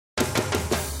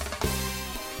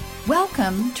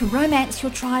Welcome to Romance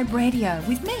Your Tribe Radio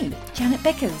with me, Janet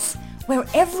Beckers, where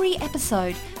every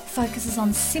episode focuses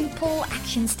on simple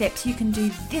action steps you can do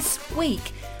this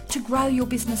week to grow your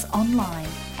business online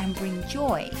and bring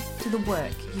joy to the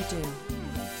work you do.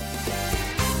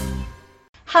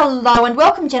 Hello and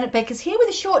welcome, Janet Beckers here with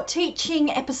a short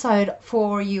teaching episode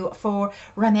for you for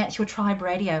Romance Your Tribe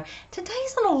Radio.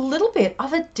 Today's on a little bit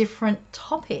of a different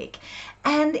topic,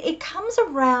 and it comes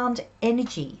around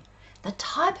energy. The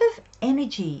type of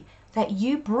energy that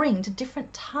you bring to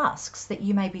different tasks that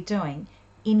you may be doing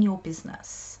in your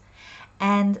business.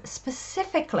 And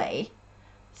specifically,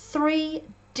 3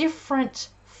 different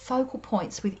focal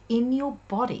points within your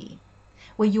body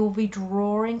where you'll be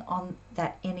drawing on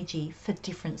that energy for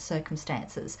different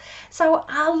circumstances. So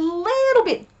a little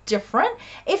bit different.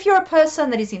 If you're a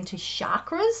person that is into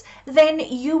chakras, then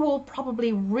you will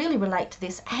probably really relate to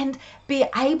this and be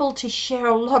able to share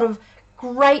a lot of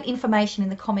great information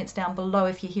in the comments down below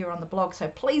if you're here on the blog. So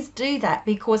please do that,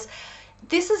 because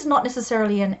this is not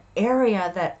necessarily an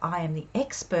area that I am the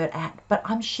expert at, but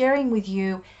I'm sharing with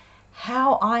you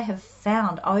how I have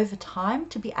found over time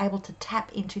to be able to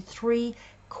tap into 3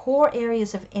 core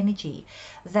areas of energy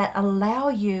that allow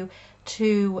you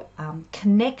to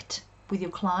connect with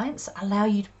your clients, allow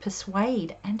you to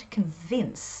persuade and to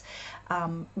convince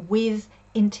with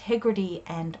integrity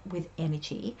and with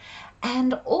energy,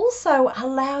 and also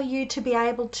allow you to be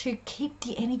able to keep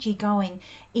the energy going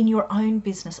in your own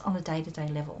business on a day-to-day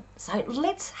level. So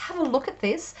let's have a look at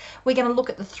this. We're going to look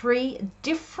at the 3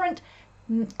 different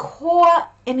core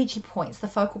energy points, the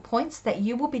focal points that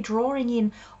you will be drawing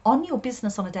in on your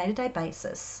business on a day-to-day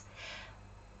basis.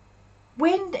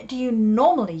 When do you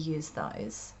normally use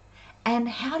those, and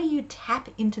how do you tap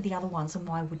into the other ones, and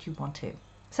why would you want to?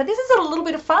 So this is a little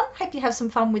bit of fun. Hope you have some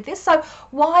fun with this. So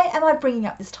why am I bringing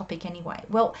up this topic anyway?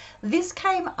 Well, this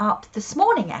came up this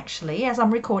morning, actually. As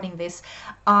I'm recording this,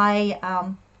 I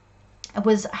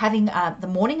was having the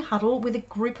morning huddle with a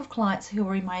group of clients who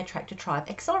are in my Attractor Tribe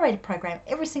Accelerated program.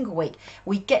 Every single week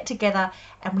we get together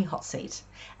and we hot seat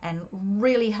and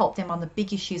really help them on the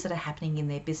big issues that are happening in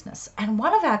their business. And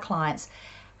one of our clients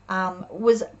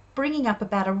was bringing up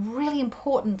about a really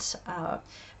important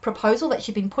proposal that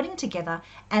she'd been putting together,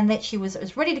 and that she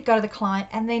was ready to go to the client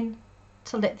and then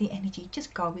to let the energy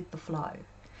just go with the flow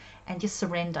and just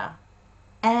surrender.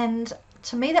 And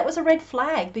to me, that was a red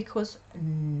flag, because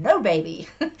no, baby.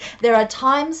 There are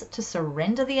times to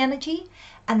surrender the energy,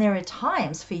 and there are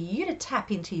times for you to tap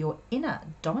into your inner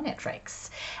dominatrix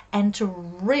and to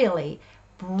really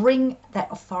bring that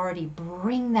authority,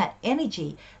 bring that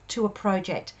energy to a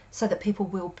project so that people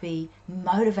will be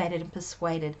motivated and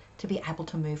persuaded to be able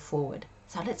to move forward.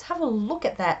 So let's have a look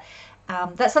at that.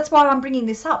 That's why I'm bringing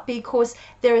this up, because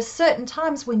there are certain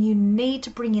times when you need to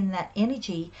bring in that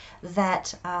energy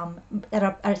that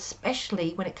are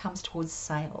especially when it comes towards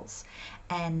sales.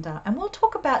 And we'll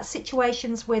talk about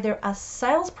situations where there are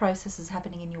sales processes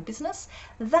happening in your business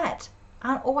that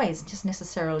aren't always just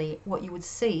necessarily what you would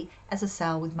see as a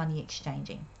sale with money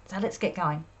exchanging. So let's get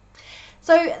going.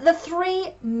 So the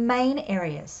 3 main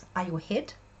areas are your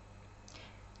head,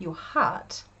 your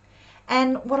heart,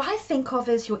 and what I think of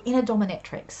as your inner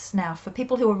dominatrix. Now, for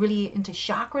people who are really into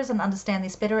chakras and understand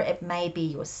this better, it may be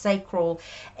your sacral,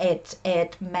 it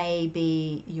may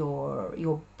be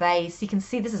your base. You can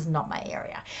see this is not my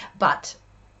area, but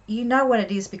you know what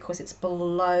it is because it's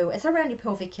below, it's around your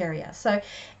pelvic area. So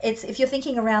it's, if you're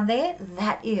thinking around there,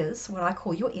 that is what I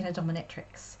call your inner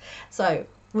dominatrix. So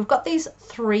we've got these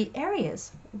 3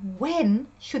 areas. When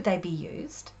should they be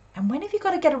used? And when have you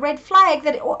got to get a red flag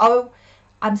that, oh,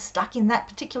 I'm stuck in that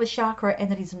particular chakra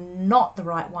and that is not the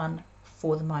right one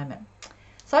for the moment?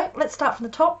 So let's start from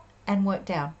the top and work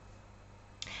down.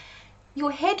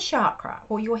 Your head chakra,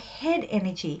 or your head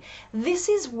energy, this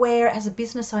is where, as a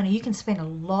business owner, you can spend a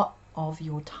lot of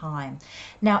your time.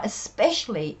 Now,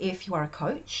 especially if you are a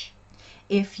coach,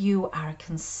 if you are a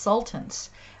consultant,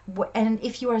 and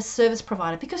if you are a service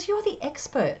provider, because you're the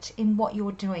expert in what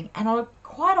you're doing. And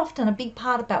quite often a big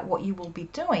part about what you will be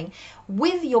doing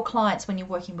with your clients when you're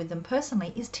working with them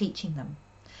personally is teaching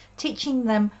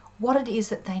them what it is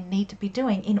that they need to be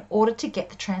doing in order to get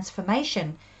the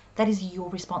transformation that is your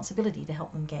responsibility to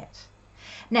help them get.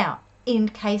 Now, in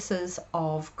cases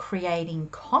of creating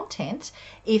content,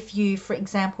 if you, for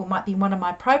example, might be one of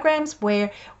my programs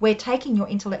where we're taking your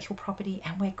intellectual property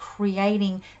and we're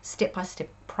creating step-by-step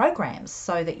programs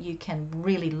so that you can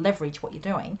really leverage what you're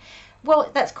doing,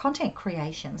 well, that's content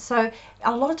creation. So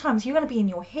a lot of times you're going to be in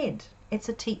your head. It's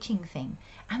a teaching thing,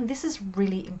 and this is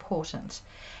really important.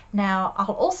 Now,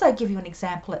 I'll also give you an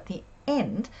example at the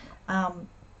end.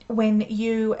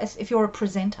 If you're a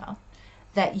presenter,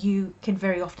 that you can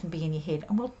very often be in your head.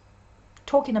 And we'll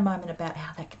talk in a moment about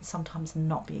how that can sometimes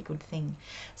not be a good thing.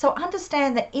 So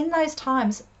understand that in those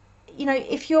times,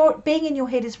 if you're being in your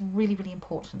head is really, really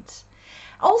important.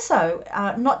 Also,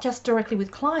 not just directly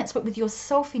with clients, but with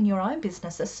yourself in your own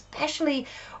business, especially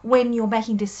when you're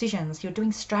making decisions, you're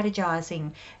doing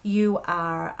strategizing, you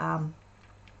are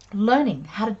learning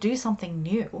how to do something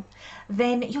new,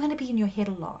 then you're going to be in your head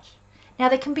a lot. Now,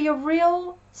 there can be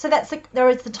there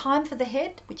is the time for the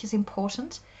head, which is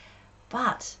important,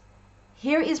 but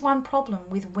here is one problem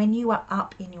with when you are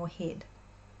up in your head.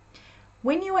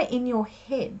 When you are in your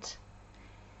head,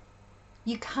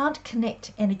 you can't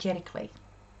connect energetically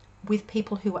with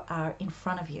people who are in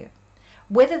front of you.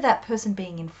 Whether that person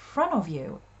being in front of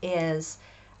you is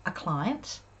a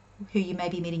client who you may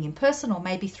be meeting in person, or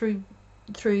maybe through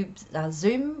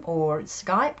Zoom or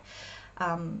Skype.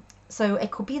 So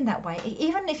it could be in that way.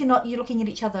 Even if you're looking at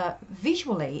each other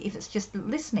visually, if it's just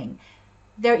listening,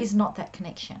 there is not that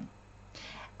connection.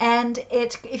 And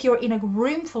if you're in a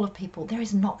room full of people, there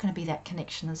is not going to be that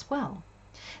connection as well.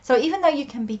 So even though you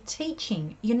can be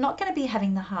teaching, you're not going to be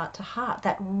having the heart-to-heart,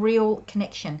 that real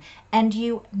connection. And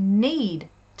you need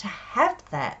to have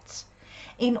that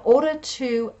in order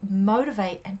to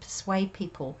motivate and persuade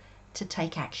people to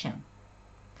take action.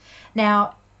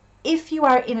 Now, if you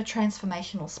are in a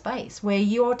transformational space where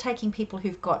you're taking people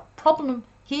who've got problem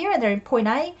here and they're in point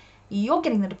A, you're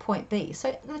getting them to point B.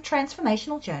 So the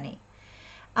transformational journey.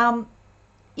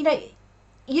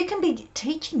 You can be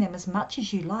teaching them as much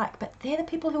as you like, but they're the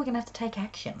people who are going to have to take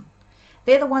action.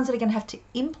 They're the ones that are going to have to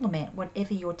implement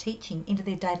whatever you're teaching into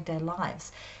their day-to-day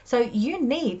lives. So you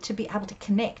need to be able to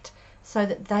connect so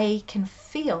that they can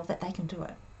feel that they can do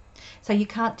it. So you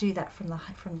can't do that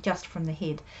just from the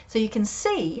head. So you can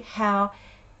see how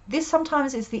this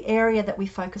sometimes is the area that we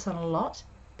focus on a lot,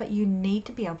 but you need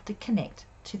to be able to connect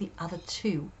to the other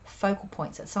two focal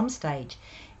points at some stage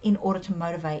in order to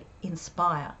motivate,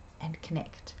 inspire, and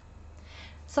connect.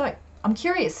 So I'm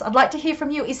curious, I'd like to hear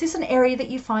from you. Is this an area that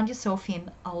you find yourself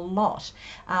in a lot?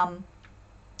 And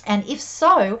if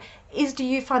so, do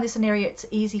you find this an area it's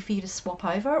easy for you to swap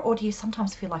over, or do you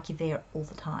sometimes feel like you're there all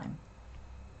the time?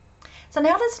 So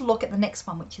now let's look at the next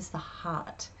one, which is the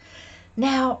heart.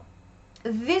 Now,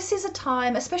 this is a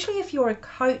time, especially if you're a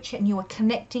coach and you're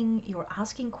connecting, you're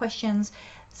asking questions,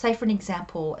 say for an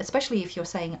example, especially if you're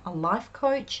saying a life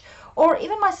coach, or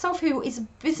even myself who is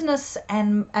business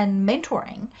and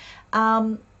mentoring,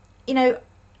 that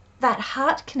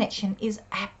heart connection is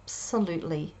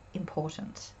absolutely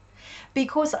important.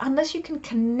 Because unless you can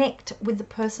connect with the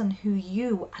person who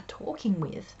you are talking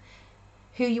with,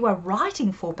 who you are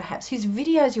writing for perhaps, whose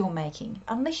videos you're making,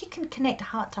 unless you can connect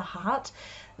heart to heart,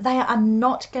 they are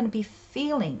not going to be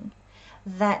feeling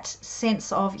that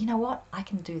sense of, you know what, I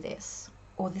can do this,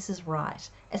 or this is right.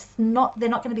 They're not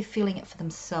going to be feeling it for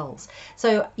themselves.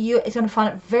 So it's going to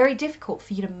find it very difficult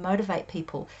for you to motivate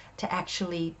people to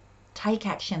actually take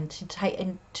action,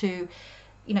 to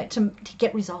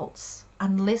get results,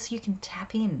 unless you can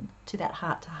tap in to that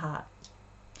heart to heart.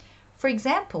 For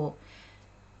example,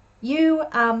 you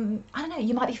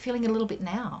might be feeling a little bit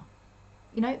now,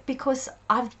 because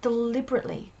I've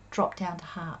deliberately dropped down to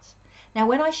heart. Now,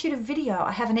 when I shoot a video,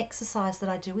 I have an exercise that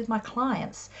I do with my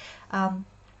clients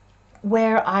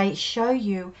where I show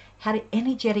you how to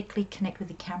energetically connect with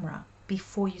the camera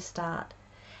before you start.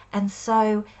 And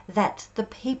so that the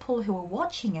people who are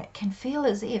watching it can feel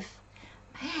as if,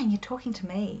 man, you're talking to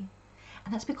me.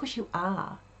 And that's because you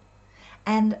are.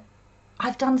 And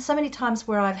I've done so many times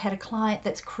where I've had a client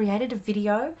that's created a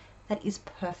video that is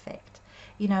perfect.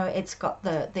 It's got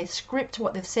their script,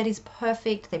 what they've said is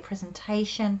perfect, their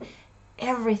presentation,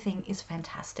 everything is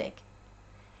fantastic.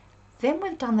 Then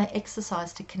we've done the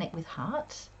exercise to connect with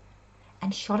heart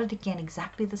and shot it again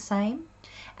exactly the same.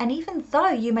 And even though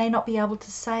you may not be able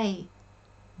to say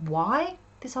why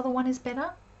this other one is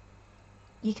better,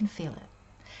 you can feel it.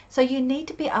 So you need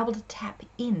to be able to tap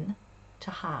in to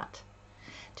heart.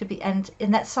 And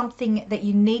that's something that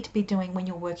you need to be doing when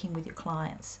you're working with your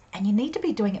clients. And you need to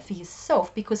be doing it for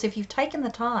yourself, because if you've taken the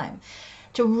time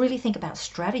to really think about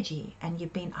strategy and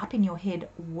you've been up in your head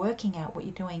working out what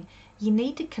you're doing, you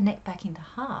need to connect back into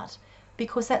heart,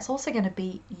 because that's also going to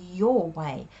be your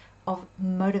way of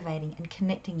motivating and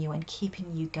connecting you and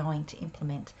keeping you going to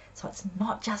implement. So it's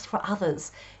not just for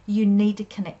others. You need to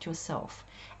connect yourself.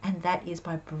 And that is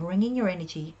by bringing your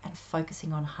energy and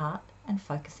focusing on heart and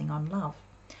focusing on love.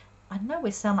 I know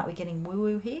we sound like we're getting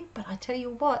woo-woo here, but I tell you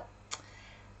what,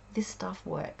 this stuff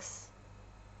works.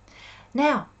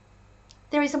 Now,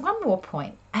 there is one more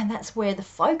point, and that's where the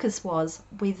focus was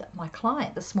with my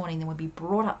client this morning when we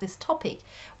brought up this topic,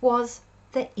 was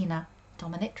the inner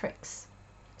dominatrix.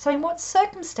 So in what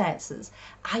circumstances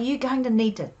are you going to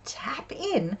need to tap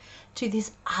in to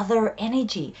this other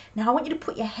energy? Now I want you to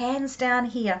put your hands down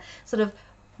here, sort of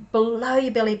below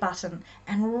your belly button,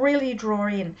 and really draw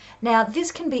in. Now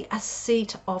this can be a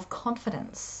seat of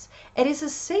confidence. It is a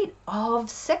seat of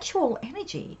sexual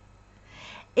energy.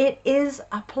 It is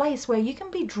a place where you can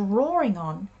be drawing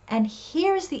on, and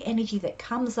here is the energy that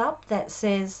comes up that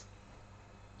says,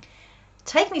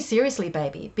 take me seriously,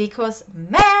 baby, because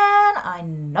man, I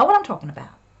know what I'm talking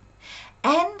about.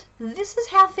 And this is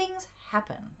how things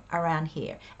happen around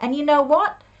here. And you know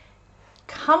what?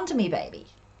 Come to me, baby.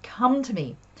 Come to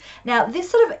me. Now, this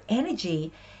sort of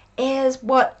energy is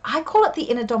what I call it, the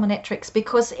inner dominatrix,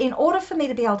 because in order for me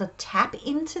to be able to tap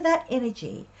into that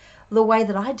energy, the way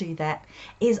that I do that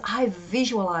is I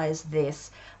visualize this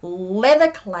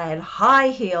leather-clad,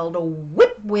 high-heeled,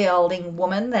 whip-wielding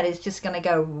woman that is just going to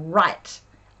go, right,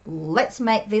 let's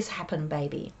make this happen,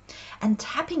 baby. And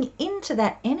tapping into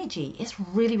that energy is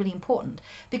really, really important,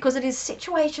 because it is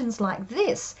situations like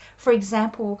this. For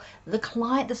example, the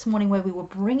client this morning where we were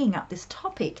bringing up this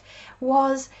topic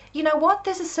was, you know what,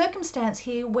 there's a circumstance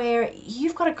here where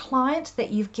you've got a client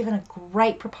that you've given a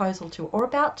great proposal to or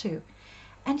about to,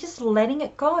 and just letting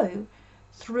it go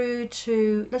through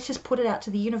to, let's just put it out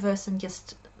to the universe and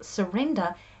just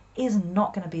surrender, is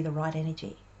not going to be the right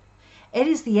energy. It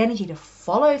is the energy to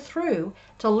follow through,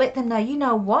 to let them know, you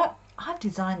know what, I've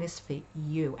designed this for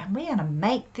you, and we're going to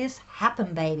make this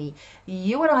happen, baby.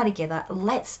 You and I together,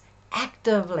 let's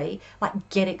actively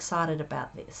get excited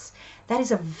about this. That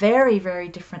is a very, very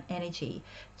different energy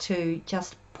to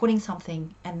just putting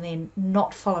something and then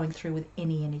not following through with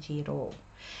any energy at all.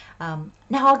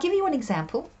 Now I'll give you an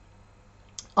example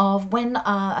of when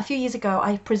a few years ago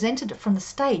I presented from the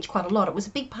stage quite a lot. It was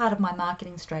a big part of my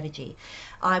marketing strategy.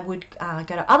 I would go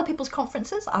to other people's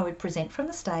conferences, I would present from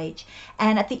the stage,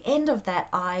 and at the end of that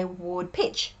I would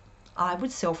pitch. I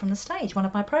would sell from the stage, one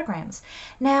of my programs.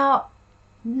 Now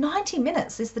 90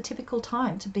 minutes is the typical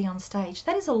time to be on stage.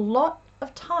 That is a lot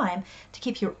of time to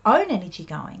keep your own energy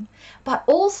going, but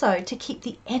also to keep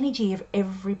the energy of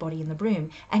everybody in the room.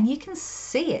 And you can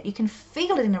see it, you can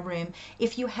feel it in a room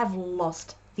if you have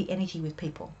lost the energy with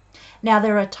people. Now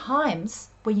there are times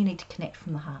when you need to connect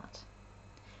from the heart.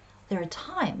 There are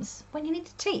times when you need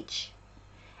to teach.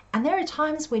 And there are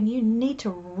times when you need to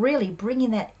really bring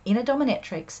in that inner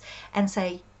dominatrix and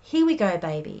say, here we go,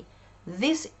 baby.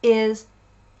 This is,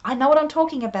 I know what I'm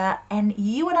talking about, and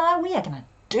you and I, we are going to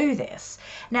do this.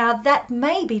 Now that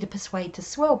may be to persuade to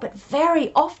swell, but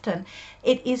very often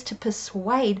it is to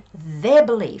persuade their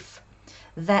belief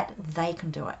that they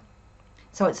can do it.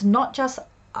 So it's not just,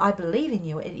 I believe in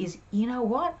you. It is, you know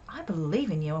what, I believe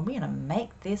in you and we're going to make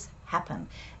this happen.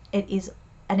 It is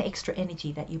an extra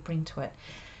energy that you bring to it.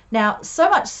 Now, so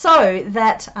much so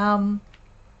that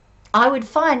I would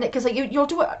find that, because you'll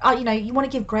do it, you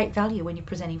want to give great value when you're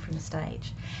presenting from the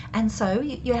stage. And so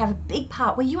you have a big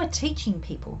part where you are teaching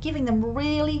people, giving them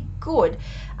really good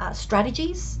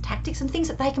strategies, tactics, and things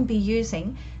that they can be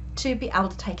using to be able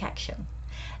to take action.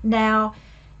 Now,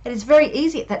 it is very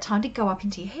easy at that time to go up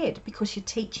into your head because you're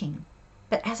teaching.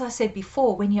 But as I said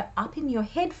before, when you're up in your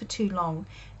head for too long,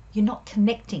 you're not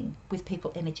connecting with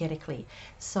people energetically.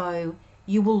 So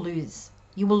you will lose.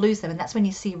 You will lose them, and that's when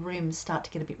you see rooms start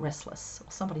to get a bit restless,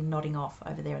 or somebody nodding off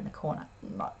over there in the corner.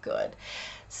 Not good.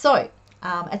 So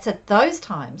it's at those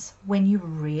times when you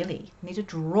really need to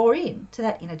draw in to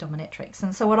that inner dominatrix.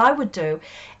 And so what I would do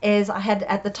is, I had,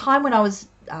 at the time when I was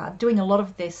doing a lot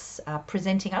of this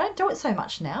presenting, I don't do it so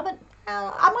much now, but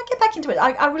I might get back into it.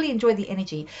 I really enjoy the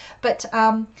energy. But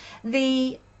at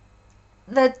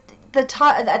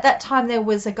that time there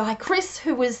was a guy, Chris,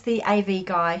 who was the AV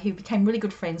guy, who became really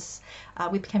good friends.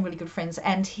 We became really good friends,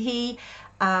 and he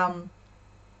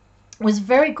was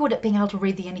very good at being able to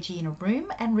read the energy in a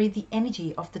room and read the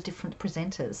energy of the different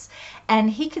presenters. And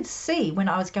he could see when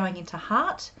I was going into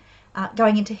heart,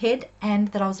 going into head, and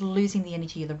that I was losing the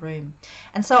energy of the room.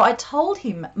 And so I told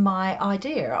him my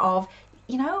idea of,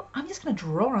 I'm just going to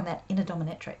draw on that inner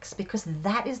dominatrix, because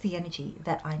that is the energy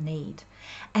that I need.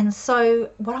 And so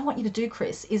what I want you to do,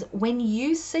 Chris, is when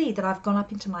you see that I've gone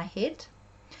up into my head,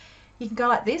 you can go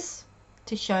like this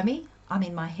to show me I'm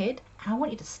in my head. And I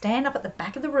want you to stand up at the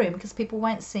back of the room, because people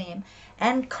won't see him,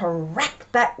 and crack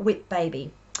that whip,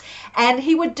 baby. And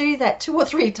he would do that 2 or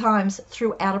 3 times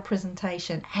throughout a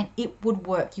presentation, and it would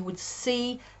work. You would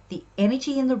see the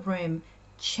energy in the room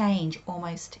change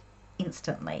almost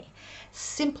instantly,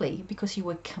 simply because you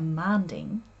were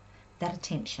commanding that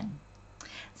attention.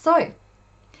 So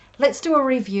let's do a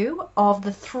review of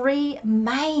the 3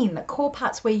 main core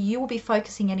parts where you will be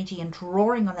focusing energy and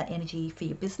drawing on that energy for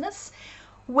your business.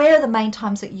 Where are the main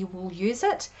times that you will use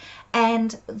it,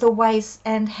 and the ways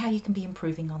and how you can be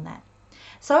improving on that.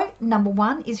 So number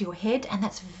 1 is your head, and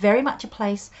that's very much a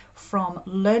place from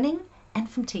learning and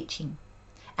from teaching.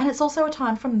 And it's also a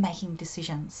time for making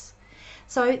decisions.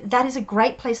 So that is a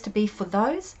great place to be for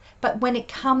those. But when it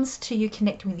comes to you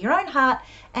connecting with your own heart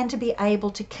and to be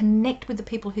able to connect with the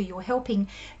people who you're helping,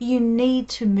 you need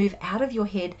to move out of your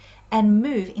head and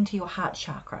move into your heart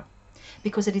chakra.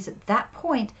 Because it is at that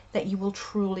point that you will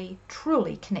truly,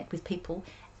 truly connect with people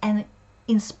and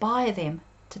inspire them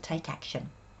to take action.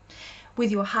 With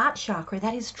your heart chakra,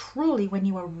 that is truly when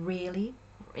you are really,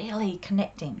 really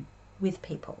connecting with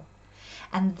people.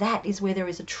 And that is where there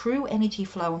is a true energy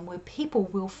flow and where people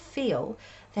will feel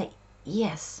that,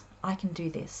 yes, I can do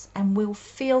this, and will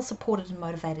feel supported and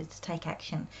motivated to take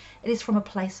action. It is from a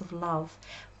place of love.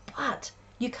 But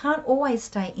you can't always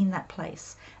stay in that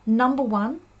place. Number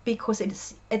 1, because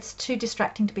it's too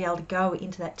distracting to be able to go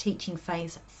into that teaching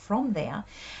phase from there.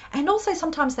 And also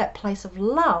sometimes that place of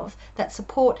love, that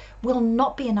support, will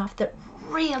not be enough that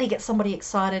really gets somebody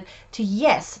excited to,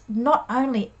 yes, not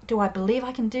only do I believe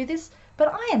I can do this,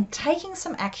 but I am taking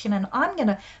some action and I'm going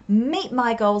to meet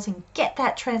my goals and get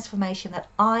that transformation that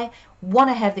I want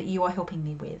to have that you are helping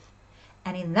me with.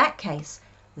 And in that case,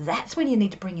 that's when you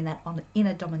need to bring in that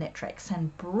inner dominatrix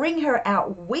and bring her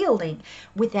out wielding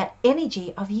with that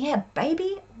energy of, yeah,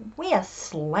 baby, we are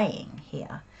slaying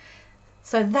here.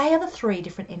 So they are the 3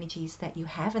 different energies that you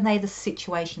have, and they are the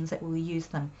situations that will use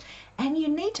them. And you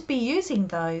need to be using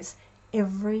those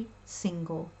every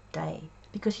single day.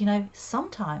 Because,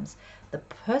 sometimes the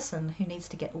person who needs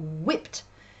to get whipped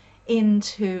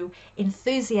into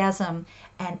enthusiasm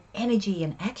and energy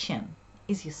and action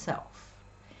is yourself.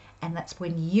 And that's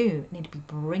when you need to be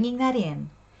bringing that in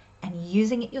and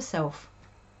using it yourself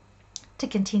to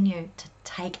continue to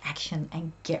take action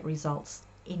and get results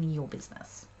in your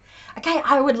business. Okay,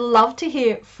 I would love to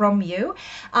hear from you.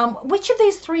 Which of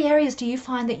these 3 areas do you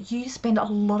find that you spend a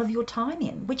lot of your time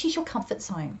in? Which is your comfort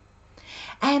zone?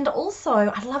 And also,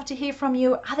 I'd love to hear from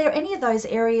you. Are there any of those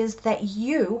areas that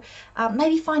you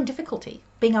maybe find difficulty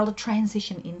being able to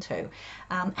transition into?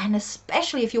 And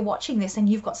especially if you're watching this and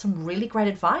you've got some really great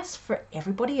advice for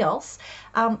everybody else,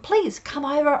 please come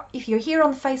over. If you're here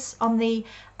on the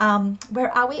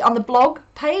where are we? On the blog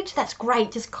page, that's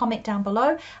great. Just comment down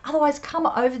below. Otherwise, come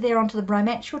over there onto the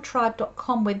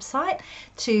romanceyourtribe.com website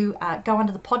to go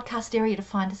under the podcast area to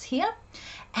find us here.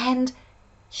 And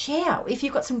share if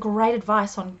you've got some great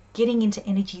advice on getting into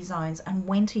energy zones and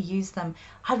when to use them.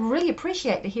 I'd really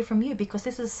appreciate to hear from you, because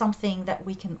this is something that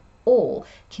we can all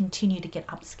continue to get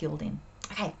upskilled in.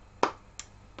 Okay,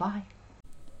 bye.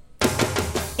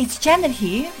 It's Janet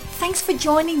here. Thanks for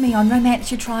joining me on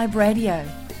Romance Your Tribe Radio.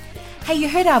 Hey, you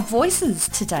heard our voices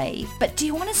today, but do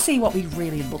you want to see what we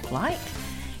really look like?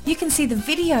 You can see the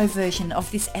video version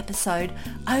of this episode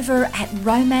over at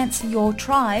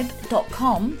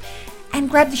romanceyourtribe.com and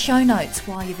grab the show notes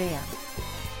while you're there.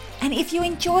 And if you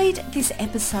enjoyed this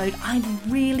episode, I'd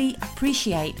really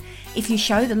appreciate if you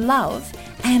show the love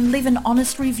and leave an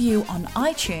honest review on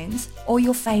iTunes or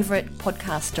your favourite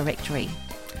podcast directory.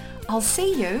 I'll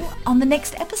see you on the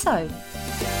next episode.